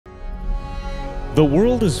The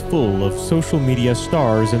world is full of social media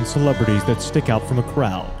stars and celebrities that stick out from a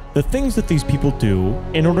crowd. The things that these people do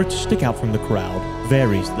in order to stick out from the crowd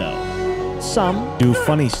varies though. Some do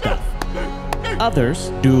funny stuff. Others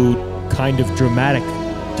do kind of dramatic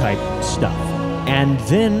type stuff. And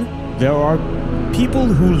then there are people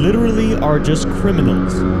who literally are just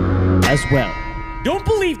criminals as well. Don't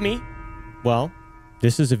believe me? Well,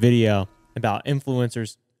 this is a video about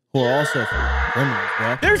influencers who are also criminals,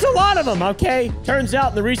 bro. There's a lot of them, okay? Turns out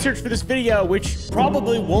in the research for this video, which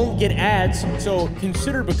probably won't get ads, so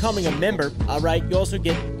consider becoming a member, all right? You also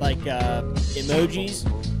get, like, emojis,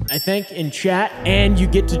 I think, in chat, and you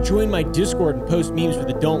get to join my Discord and post memes for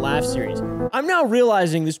the Don't Laugh series. I'm now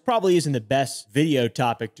realizing this probably isn't the best video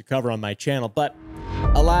topic to cover on my channel, but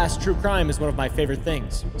alas, true crime is one of my favorite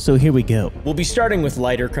things. So here we go. We'll be starting with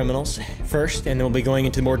lighter criminals first, and then we'll be going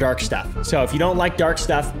into more dark stuff. So if you don't like dark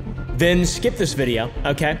stuff, then skip this video,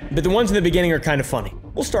 okay? But the ones in the beginning are kind of funny.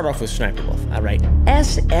 We'll start off with Sniper Wolf, all right?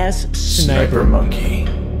 SS Sniper Monkey.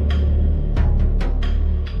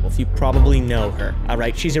 Wolf, you probably know her, all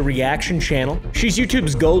right? She's a reaction channel. She's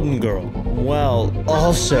YouTube's golden girl. Well,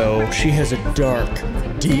 also, she has a dark,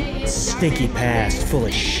 deep, stinky past full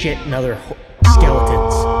of shit and other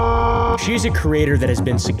skeletons. She's a creator that has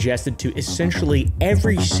been suggested to essentially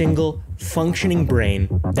every single functioning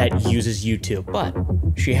brain that uses YouTube. But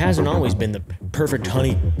she hasn't always been the perfect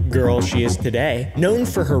honey girl she is today. Known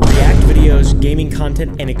for her react videos, gaming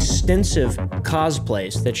content, and extensive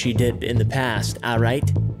cosplays that she did in the past,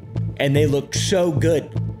 alright? And they look so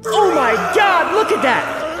good. Oh my god, look at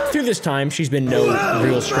that! Through this time, she's been no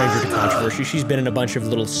real stranger to controversy. She's been in a bunch of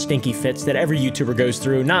little stinky fits that every YouTuber goes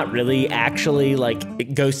through. Not really, actually, like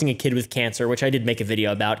ghosting a kid with cancer, which I did make a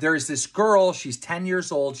video about. There's this girl, she's 10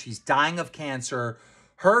 years old, she's dying of cancer.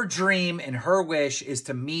 Her dream and her wish is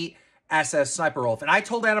to meet SS Sniper Wolf. And I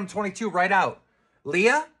told Adam22 right out,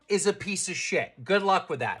 Leah is a piece of shit. Good luck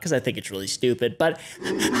with that. Because I think it's really stupid, but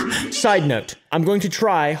side note, I'm going to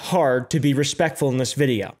try hard to be respectful in this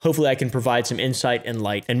video. Hopefully I can provide some insight and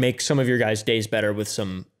light and make some of your guys' days better with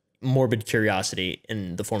some morbid curiosity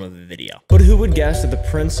in the form of a video. But who would guess that the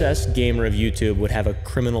princess gamer of YouTube would have a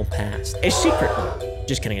criminal past? A secret.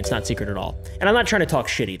 Just kidding, it's not secret at all. And I'm not trying to talk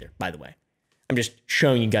shit either, by the way. I'm just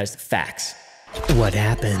showing you guys the facts. What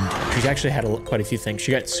happened? She's actually had quite a few things.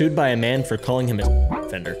 She got sued by a man for calling him a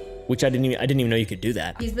offender, which I didn't even know you could do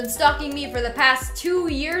that. He's been stalking me for the past 2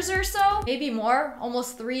 years or so, maybe more,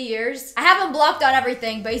 almost 3 years. I have him blocked on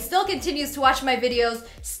everything, but he still continues to watch my videos,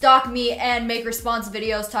 stalk me, and make response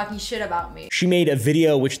videos talking shit about me. She made a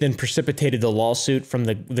video which then precipitated the lawsuit from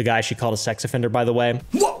the guy she called a sex offender, by the way.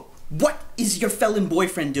 Whoa! What is your felon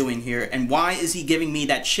boyfriend doing here, and why is he giving me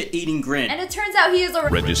that shit-eating grin? And it turns out he is a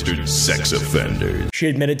registered sex offender. She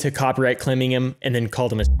admitted to copyright claiming him and then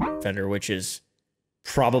called him a offender, which is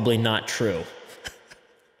probably not true.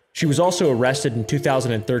 She was also arrested in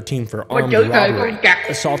 2013 for armed robbery,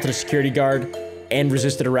 assaulted a security guard, and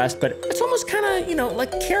resisted arrest, but it's almost kind of, you know,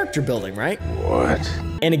 like character building, right? What?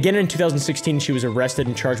 And again in 2016, she was arrested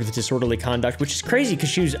and charged with disorderly conduct, which is crazy because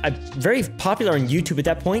she was very popular on YouTube at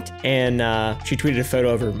that point, and she tweeted a photo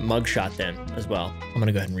of her mugshot then as well. I'm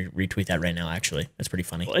gonna go ahead and retweet that right now, actually. That's pretty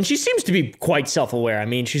funny. And she seems to be quite self-aware. I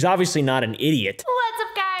mean, she's obviously not an idiot. What's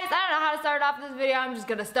up, guys? I don't know how to start off this video. I'm just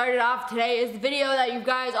gonna start it off. Today is the video that you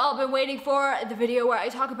guys all been waiting for, the video where I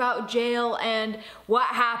talk about jail and what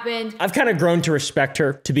happened. I've kind of grown to respect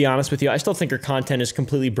her, to be honest with you. I still think her content is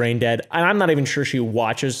completely brain dead, and I'm not even sure she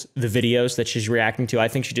watches the videos that she's reacting to. I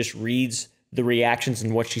think she just reads the reactions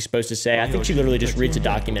and what she's supposed to say. I think she literally just reads a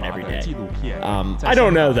document every day. I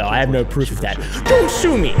don't know, though. I have no proof of that. Don't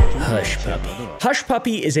sue me! Hush Puppy. Hush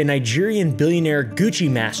Puppy is a Nigerian billionaire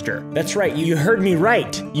Gucci master. That's right, you heard me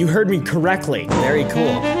right. You heard me correctly. Very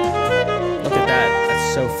cool. Look at that.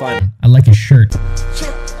 That's so fun. I like his shirt.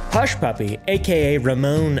 Hush Puppy, aka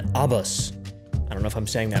Ramon Abbas. I don't know if I'm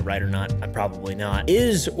saying that right or not. I'm probably not.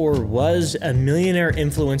 Is or was a millionaire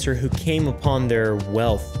influencer who came upon their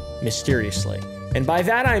wealth mysteriously. And by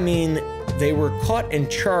that I mean they were caught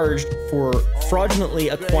and charged for fraudulently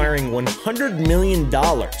acquiring $100 million.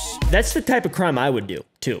 That's the type of crime I would do,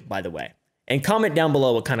 too, by the way. And comment down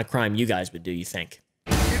below what kind of crime you guys would do, you think.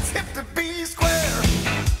 It's hip to be square.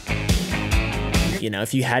 You know,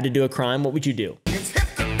 if you had to do a crime, what would you do? It's hip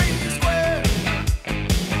to be square.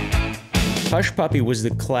 Hush Puppy was the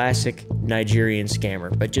classic Nigerian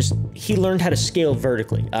scammer, but just, he learned how to scale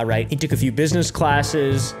vertically, all right? He took a few business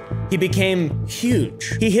classes, he became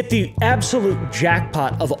huge. He hit the absolute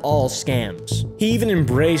jackpot of all scams. He even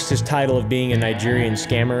embraced his title of being a Nigerian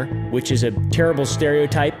scammer, which is a terrible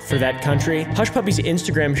stereotype for that country. Hush Puppy's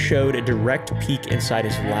Instagram showed a direct peek inside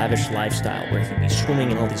his lavish lifestyle, where he'd be swimming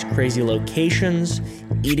in all these crazy locations,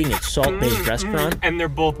 eating at Salt Bay's restaurant. And they're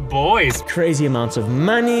both boys. Crazy amounts of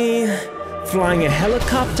money, flying a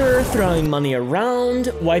helicopter, throwing money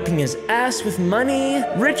around, wiping his ass with money.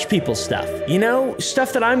 Rich people stuff, you know?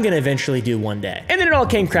 Stuff that I'm gonna eventually do one day. And then it all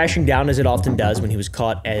came crashing down, as it often does when he was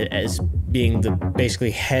caught as being the basically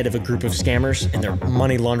head of a group of scammers, and their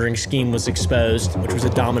money laundering scheme was exposed, which was a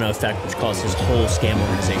domino effect which caused his whole scam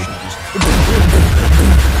organization to just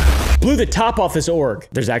blew the top off this org.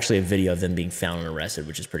 There's actually a video of them being found and arrested,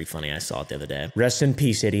 which is pretty funny. I saw it the other day. Rest in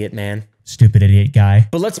peace, idiot man. Stupid idiot guy.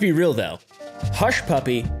 But let's be real though. Hush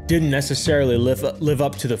Puppy didn't necessarily live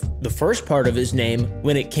up to the first part of his name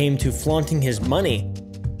when it came to flaunting his money.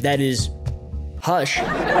 That is, hush.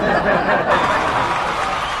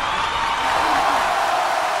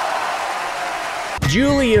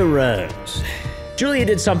 Julia Rose. Julia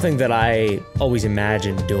did something that I always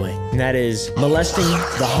imagined doing, and that is molesting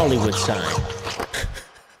the Hollywood sign.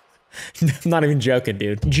 I'm not even joking,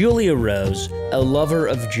 dude. Julia Rose, a lover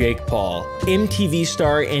of Jake Paul, MTV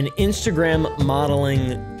star and Instagram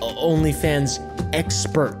modeling OnlyFans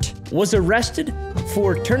expert, was arrested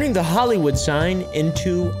for turning the Hollywood sign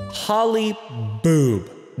into Holly Boob.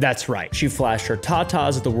 That's right, she flashed her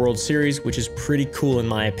tatas at the World Series, which is pretty cool in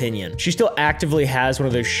my opinion. She still actively has one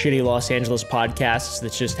of those shitty Los Angeles podcasts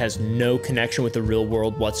that just has no connection with the real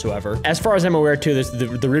world whatsoever. As far as I'm aware too,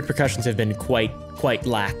 the repercussions have been quite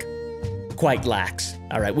lax,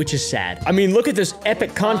 all right, which is sad. I mean, look at this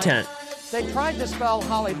epic content. They tried to spell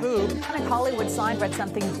Holly Boob. A Hollywood sign read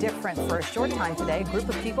something different for a short time today. A group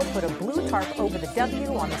of people put a blue tarp over the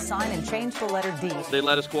W on the sign and changed the letter D. They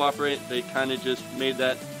let us cooperate. They kind of just made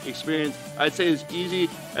that experience, I'd say, as easy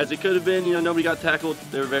as it could have been. You know, nobody got tackled.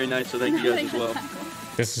 They were very nice, so thank you guys as well.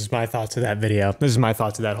 This is my thoughts of that video. This is my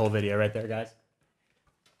thoughts of that whole video right there, guys.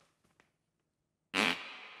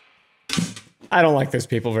 I don't like those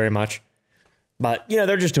people very much. But, you know,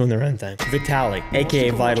 they're just doing their own thing. Vitaly, aka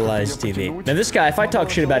Vitalized TV. Now this guy, if I talk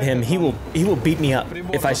shit about him, he will beat me up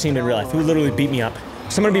if I see him in real life. He will literally beat me up.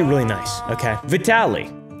 So I'm gonna be really nice, okay? Vitaly,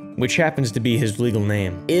 which happens to be his legal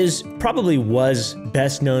name, probably was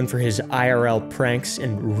best known for his IRL pranks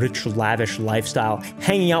and rich, lavish lifestyle,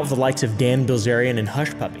 hanging out with the likes of Dan Bilzerian and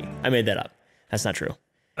Hush Puppy. I made that up. That's not true.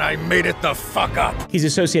 I made it the fuck up. He's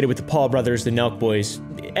associated with the Paul brothers, the Nelk boys,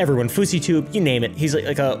 everyone, FouseyTube, you name it. He's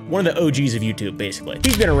like one of the OGs of YouTube, basically.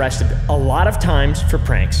 He's been arrested a lot of times for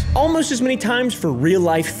pranks, almost as many times for real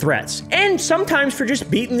life threats, and sometimes for just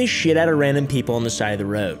beating the shit out of random people on the side of the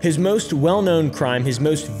road. His most well-known crime, his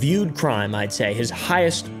most viewed crime, I'd say, his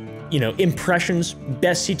highest, you know, impressions,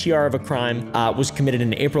 best CTR of a crime, was committed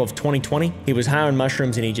in April of 2020. He was high on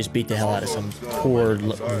mushrooms and he just beat the hell out of some poor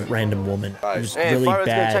random woman. It was really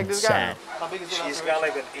bad, sad. She's got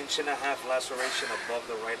like an 1.5 inch laceration above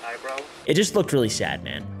the right eyebrow. It just looked really sad,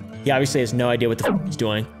 man. He obviously has no idea what the f he's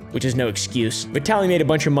doing, which is no excuse. Vitaly made a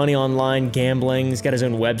bunch of money online, gambling. He's got his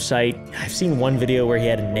own website. I've seen one video where he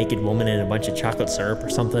had a naked woman and a bunch of chocolate syrup or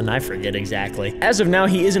something. I forget exactly. As of now,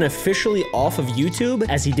 he isn't officially off of YouTube,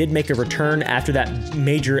 as he did make a return after that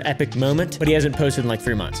major epic moment, but he hasn't posted in like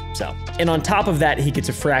 3 months, so. And on top of that, he gets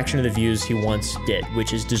a fraction of the views he once did,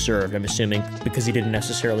 which is deserved, I'm assuming, because he didn't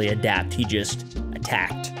necessarily adapt, he just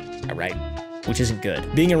attacked, all right? Which isn't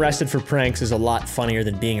good. Being arrested for pranks is a lot funnier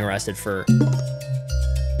than being arrested for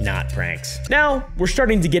not pranks. Now, we're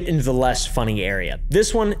starting to get into the less funny area.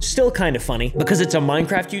 This one, still kind of funny, because it's a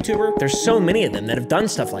Minecraft YouTuber. There's so many of them that have done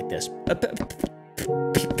stuff like this.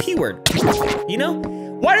 P-word, you know?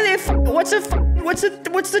 Why do they, what's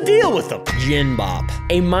the deal with them? Jinbop,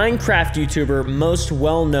 a Minecraft YouTuber most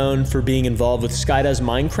well known for being involved with Skydoes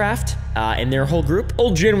Minecraft and their whole group.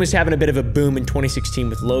 Old Jin was having a bit of a boom in 2016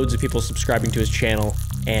 with loads of people subscribing to his channel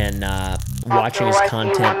and watching his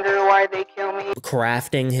content.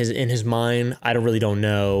 Crafting in his mind, I really don't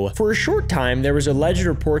know. For a short time, there was alleged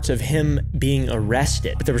reports of him being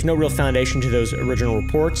arrested, but there was no real foundation to those original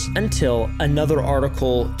reports until another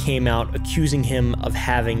article came out accusing him of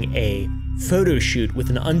having a photo shoot with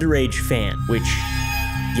an underage fan, which,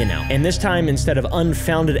 you know. And this time, instead of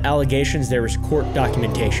unfounded allegations, there was court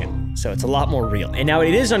documentation. So it's a lot more real. And now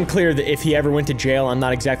it is unclear that if he ever went to jail. I'm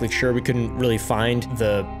not exactly sure. We couldn't really find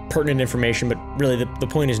the pertinent information, but really the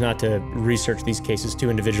point is not to research these cases too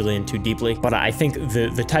individually and too deeply. But I think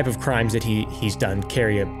the type of crimes that he's done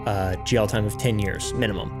carry a jail time of 10 years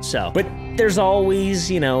minimum. So, but there's always,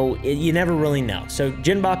 you know, you never really know. So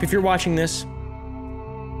Jinbop, if you're watching this,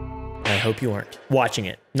 I hope you aren't. Watching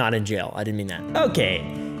it, not in jail. I didn't mean that. Okay,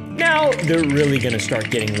 now they're really gonna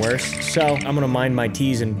start getting worse. So I'm gonna mind my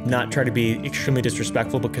T's and not try to be extremely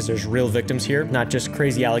disrespectful because there's real victims here, not just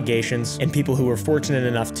crazy allegations and people who were fortunate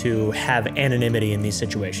enough to have anonymity in these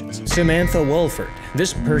situations. Samantha Wolford.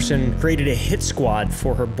 This person created a hit squad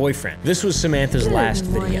for her boyfriend. This was Samantha's last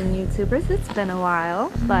video. Good morning, YouTubers. It's been a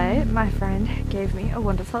while, but my friend gave me a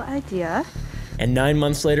wonderful idea. And 9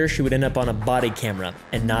 months later, she would end up on a body camera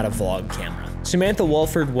and not a vlog camera. Samantha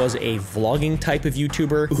Wolford was a vlogging type of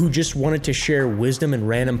YouTuber who just wanted to share wisdom and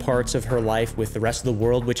random parts of her life with the rest of the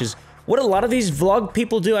world, which is what a lot of these vlog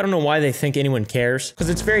people do. I don't know why they think anyone cares, because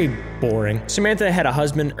it's very boring. Samantha had a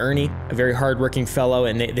husband, Ernie, a very hardworking fellow,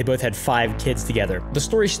 and they both had 5 kids together. The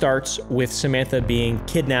story starts with Samantha being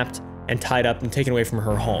kidnapped and tied up and taken away from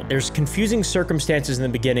her home. There's confusing circumstances in the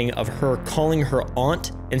beginning of her calling her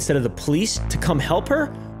aunt instead of the police to come help her,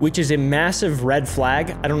 which is a massive red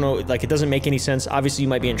flag. I don't know, like, it doesn't make any sense. Obviously, you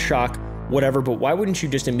might be in shock, whatever, but why wouldn't you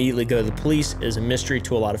just immediately go to the police? It is a mystery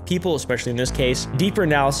to a lot of people, especially in this case. Deeper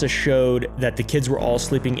analysis showed that the kids were all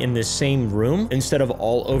sleeping in this same room instead of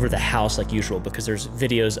all over the house like usual, because there's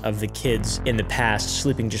videos of the kids in the past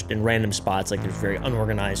sleeping just in random spots, like there's very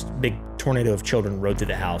unorganized, big tornado of children rode through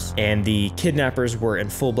the house. And the kidnappers were in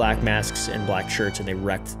full black masks and black shirts, and they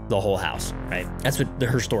wrecked the whole house, right? That's what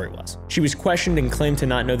her story was. She was questioned and claimed to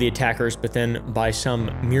not know the attackers, but then by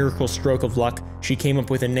some miracle stroke of luck, she came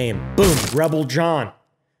up with a name. Boom, Rebel John.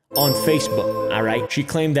 On Facebook, all right? She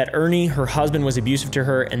claimed that Ernie, her husband, was abusive to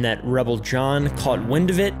her and that Rebel John caught wind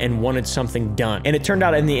of it and wanted something done. And it turned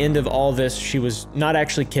out in the end of all this, she was not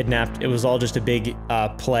actually kidnapped. It was all just a big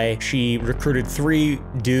play. She recruited 3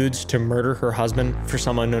 dudes to murder her husband for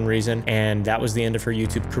some unknown reason, and that was the end of her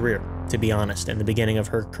YouTube career, to be honest, and the beginning of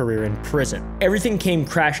her career in prison. Everything came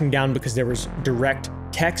crashing down because there was direct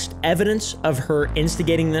text evidence of her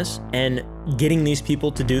instigating this and getting these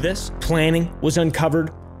people to do this. Planning was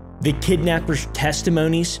uncovered. The kidnappers'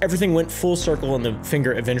 testimonies, everything went full circle, and the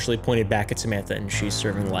finger eventually pointed back at Samantha, and she's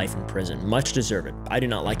serving life in prison. Much deserved. I do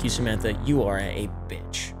not like you, Samantha. You are a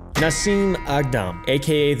bitch. Nasim Agdam,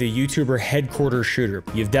 aka the YouTuber headquarters shooter.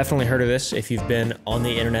 You've definitely heard of this if you've been on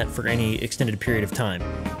the internet for any extended period of time.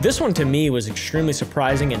 This one to me was extremely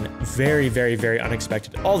surprising and very, very, very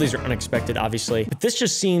unexpected. All these are unexpected, obviously, but this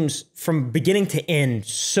just seems from beginning to end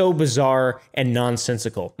so bizarre and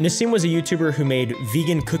nonsensical. Nasim was a YouTuber who made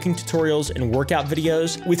vegan cooking tutorials and workout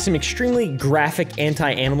videos with some extremely graphic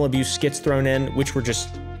anti-animal abuse skits thrown in, which were just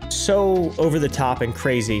so over the top and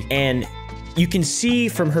crazy. And you can see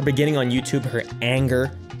from her beginning on YouTube her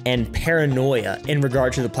anger and paranoia in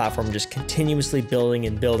regard to the platform, just continuously building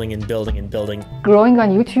and building and building and building. Growing on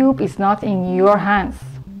YouTube is not in your hands.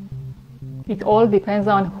 It all depends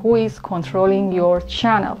on who is controlling your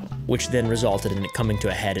channel. Which then resulted in it coming to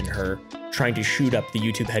a head in her trying to shoot up the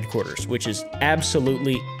YouTube headquarters, which is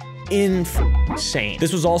absolutely insane.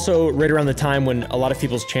 This was also right around the time when a lot of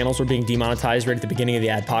people's channels were being demonetized right at the beginning of the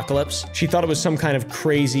adpocalypse. She thought it was some kind of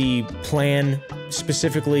crazy plan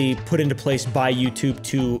specifically put into place by YouTube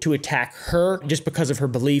to attack her just because of her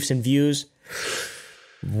beliefs and views.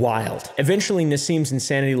 Wild. Eventually, Nasim's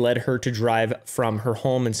insanity led her to drive from her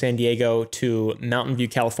home in San Diego to Mountain View,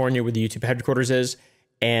 California, where the YouTube headquarters is,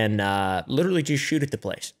 and literally just shoot at the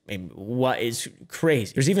place. I mean, what is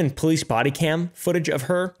crazy? There's even police body cam footage of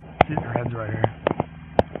her. Her head's right here.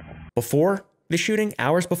 Before the shooting,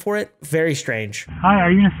 hours before it. Very strange. Hi,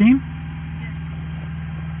 are you Nasim?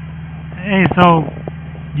 Hey, so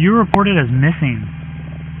you were reported as missing.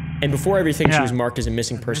 And before everything, she was marked as a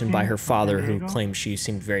missing person by her father, who claimed she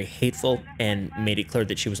seemed very hateful and made it clear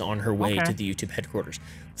that she was on her way to the YouTube headquarters.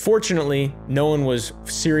 Fortunately, no one was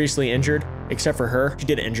seriously injured except for her. She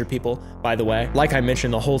did injure people, by the way. Like I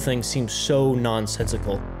mentioned, the whole thing seems so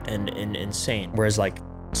nonsensical and insane. Whereas like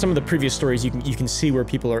some of the previous stories, you can see where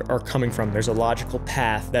people are coming from. There's a logical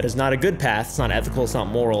path that is not a good path. It's not ethical, it's not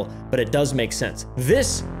moral, but it does make sense.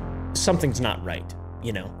 This, something's not right,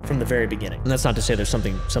 you know, from the very beginning. And that's not to say there's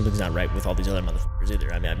something's not right with all these other motherfuckers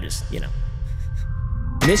either. I mean, I'm just, you know.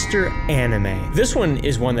 Mr. Anime. This one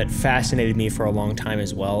is one that fascinated me for a long time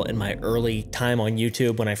as well in my early time on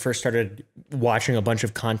YouTube when I first started watching a bunch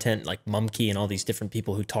of content like Mumkey and all these different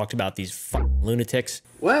people who talked about these fucking lunatics.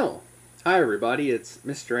 Well, hi everybody, it's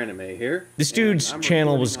Mr. Anime here. This dude's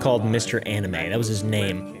channel was called Mr. Anime. That was his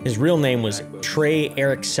name. His real name was Trey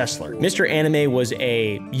Eric Sessler. Mr. Anime was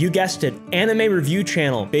a, you guessed it, anime review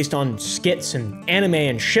channel based on skits and anime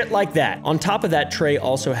and shit like that. On top of that, Trey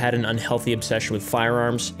also had an unhealthy obsession with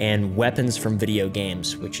firearms and weapons from video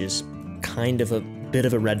games, which is kind of a bit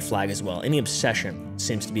of a red flag as well. Any obsession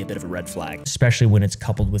seems to be a bit of a red flag, especially when it's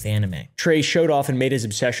coupled with anime. Trey showed off and made his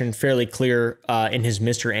obsession fairly clear in his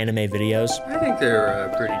Mr. Anime videos. I think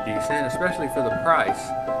they're pretty decent, especially for the price.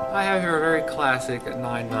 I have here a very classic at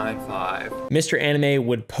 $9.95. Mr. Anime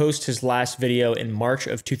would post his last video in March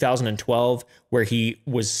of 2012, where he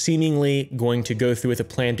was seemingly going to go through with a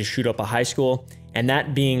plan to shoot up a high school. And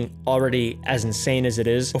that being already as insane as it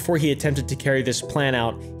is, before he attempted to carry this plan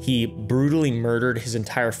out, he brutally murdered his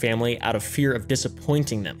entire family out of fear of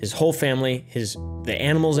disappointing them. His whole family, the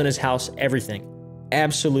animals in his house, everything.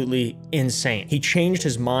 Absolutely insane. He changed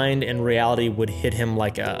his mind and reality would hit him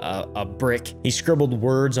like a brick. He scribbled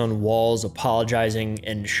words on walls apologizing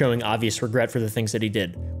and showing obvious regret for the things that he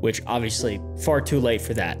did, which obviously far too late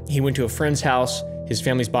for that. He went to a friend's house, his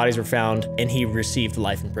family's bodies were found, and he received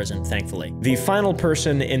life in prison, thankfully. The final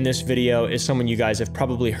person in this video is someone you guys have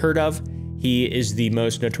probably heard of. He is the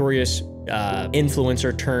most notorious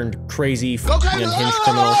influencer turned crazy fucking unhinged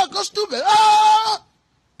criminal. Go stupid! Ah!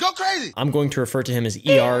 Go crazy! I'm going to refer to him as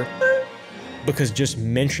ER because just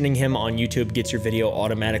mentioning him on YouTube gets your video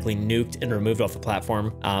automatically nuked and removed off the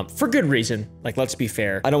platform for good reason. Like, let's be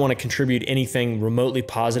fair. I don't want to contribute anything remotely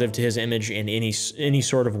positive to his image in any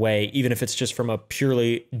sort of way, even if it's just from a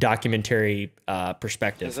purely documentary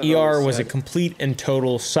perspective. ER was a complete and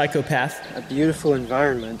total psychopath. A beautiful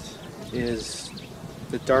environment is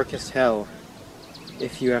the darkest hell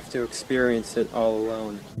if you have to experience it all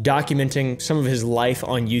alone. Documenting some of his life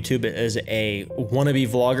on YouTube as a wannabe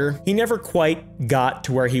vlogger. He never quite got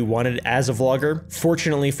to where he wanted as a vlogger.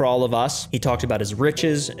 Fortunately for all of us, he talked about his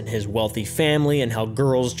riches and his wealthy family and how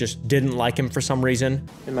girls just didn't like him for some reason.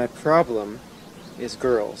 And my problem is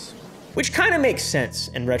girls. Which kind of makes sense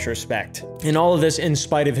in retrospect. And all of this in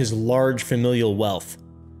spite of his large familial wealth.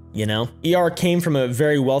 You know? ER came from a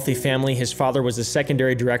very wealthy family. His father was the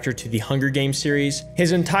secondary director to the Hunger Games series.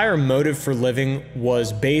 His entire motive for living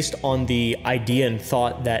was based on the idea and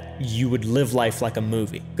thought that you would live life like a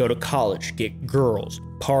movie. Go to college, get girls,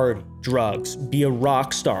 party, drugs, be a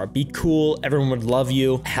rock star, be cool, everyone would love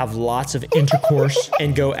you, have lots of intercourse,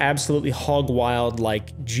 and go absolutely hog wild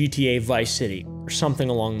like GTA Vice City, or something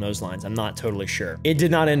along those lines. I'm not totally sure. It did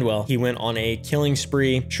not end well. He went on a killing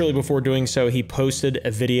spree. Shortly before doing so, he posted a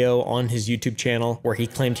video on his YouTube channel where he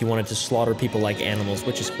claimed he wanted to slaughter people like animals,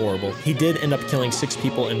 which is horrible. He did end up killing 6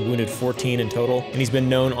 people and wounded 14 in total, and he's been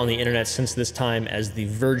known on the internet since this time as the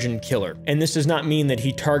Virgin Killer. And this does not mean that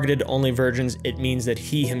he targeted only virgins, it means that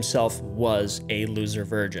he himself was a loser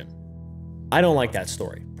virgin. I don't like that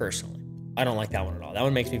story, personally. I don't like that one at all. That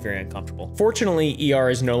one makes me very uncomfortable. Fortunately, ER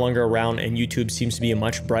is no longer around and YouTube seems to be a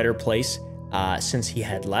much brighter place since he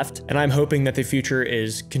had left. And I'm hoping that the future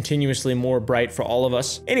is continuously more bright for all of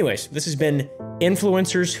us. Anyways, this has been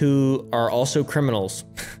influencers who are also criminals.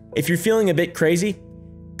 If you're feeling a bit crazy,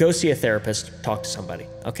 go see a therapist, talk to somebody,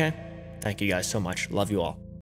 okay? Thank you guys so much. Love you all.